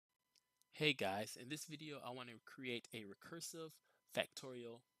Hey guys, in this video I want to create a recursive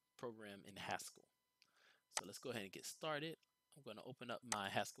factorial program in Haskell. So let's go ahead and get started. I'm going to open up my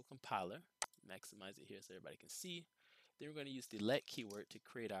Haskell compiler, maximize it here so everybody can see. Then we're going to use the let keyword to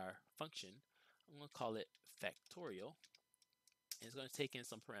create our function. I'm going to call it factorial. And it's going to take in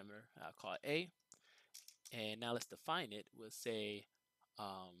some parameter. I'll call it a. And now let's define it. We'll say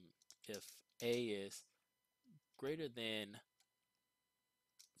if a is greater than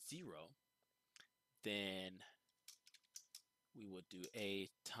 0, then we will do a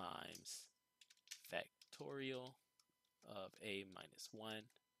times factorial of a minus 1,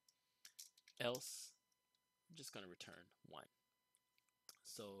 else I'm just going to return 1.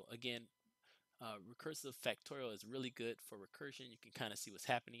 So again, recursive factorial is really good for recursion. You can kind of see what's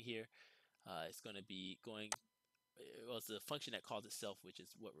happening here. It's going to be going, well, it's the function that calls itself, which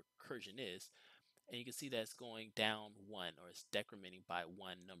is what recursion is. And you can see that it's going down 1, or it's decrementing by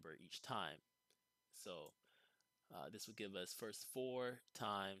 1 number each time. So this will give us first 4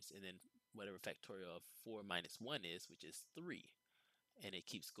 times, and then whatever factorial of 4 minus 1 is, which is 3. And it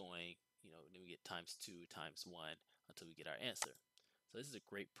keeps going, then we get times 2 times 1 until we get our answer. So this is a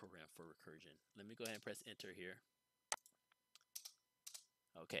great program for recursion. Let me go ahead and press enter here.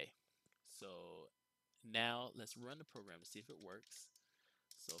 Okay, so now let's run the program to see if it works.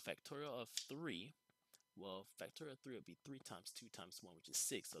 So factorial of 3, well, factorial of 3 would be 3 times 2 times 1, which is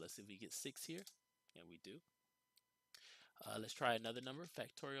 6. So let's see if we get 6 here, and we do. Let's try another number,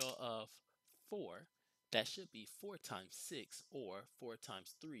 factorial of 4. That should be 4 times 6, or 4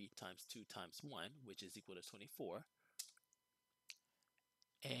 times 3 times 2 times 1, which is equal to 24.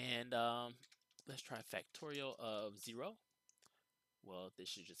 And let's try factorial of 0. Well, this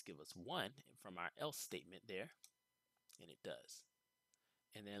should just give us 1 from our else statement there, and it does.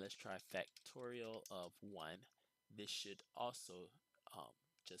 And then let's try factorial of 1. This should also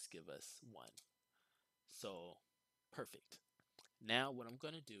just give us 1. So perfect. Now what I'm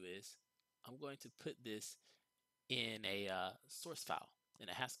going to do is I'm going to put this in a source file, in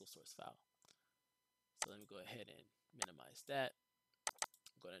a Haskell source file. So let me go ahead and minimize that.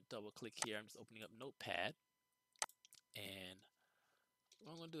 I'm going to double click here. I'm just opening up Notepad. And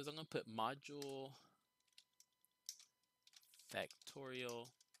what I'm going to do is I'm going to put module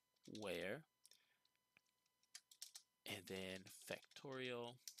factorial where, and then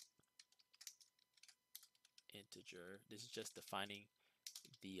factorial integer. This is just defining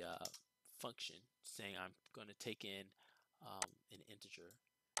the function, saying I'm going to take in an integer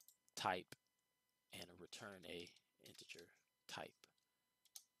type and return a integer type.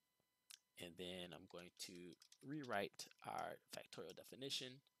 And then I'm going to rewrite our factorial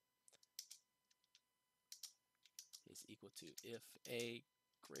definition is equal to if a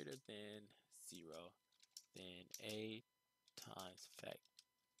greater than 0, then a times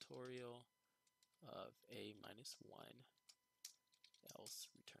factorial of a minus 1, else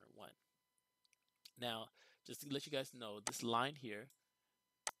return 1. Now, just to let you guys know, this line here,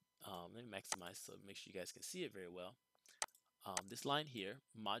 let me maximize so make sure you guys can see it very well. This line here,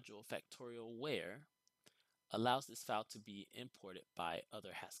 module factorial where, allows this file to be imported by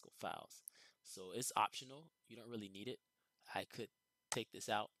other Haskell files. So it's optional. You don't really need it. I could take this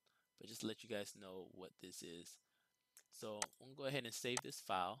out, but just to let you guys know what this is. So I'm going to go ahead and save this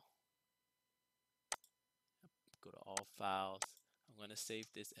file. Go to all files. I'm going to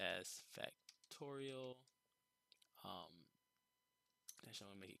save this as factorial. Actually,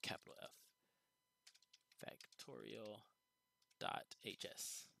 I'm going to make it capital F.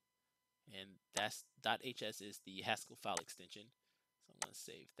 Factorial.hs. And that's .hs is the Haskell file extension. So I'm going to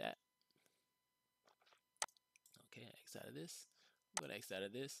save that. Okay, X out of this. I'm going to X out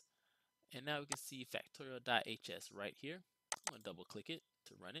of this. And now we can see factorial.hs right here. I'm going to double click it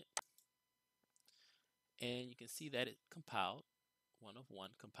to run it. And you can see that it compiled, 1 of 1,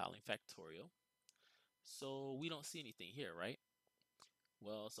 compiling factorial. So we don't see anything here, right?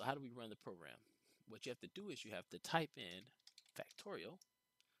 Well, so how do we run the program? What you have to do is you have to type in factorial,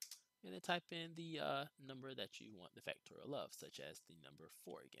 and then type in the number that you want the factorial of, such as the number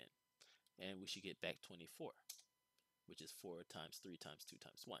 4 again. And we should get back 24, which is 4 times 3 times 2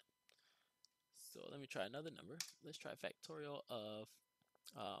 times 1. So let me try another number. Let's try factorial of,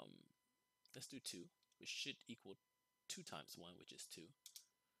 let's do 2, which should equal 2 times 1, which is 2.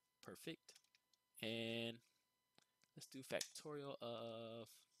 Perfect. And let's do factorial of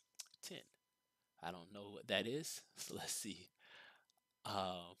 10. I don't know what that is, so let's see.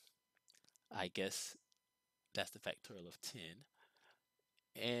 I guess that's the factorial of 10.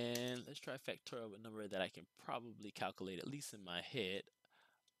 And let's try factorial of a number that I can probably calculate, at least in my head,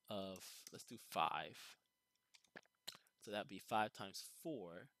 of, let's do 5. So that'd be 5 times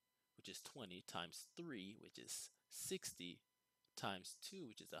 4, which is 20, times 3, which is 60, times 2,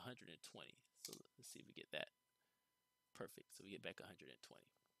 which is 120. So let's see if we get that. Perfect. So we get back 120.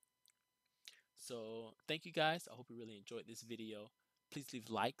 So thank you guys. I hope you really enjoyed this video. Please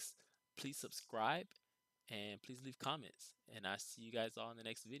leave likes, please subscribe, and please leave comments. And I'll see you guys all in the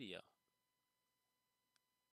next video.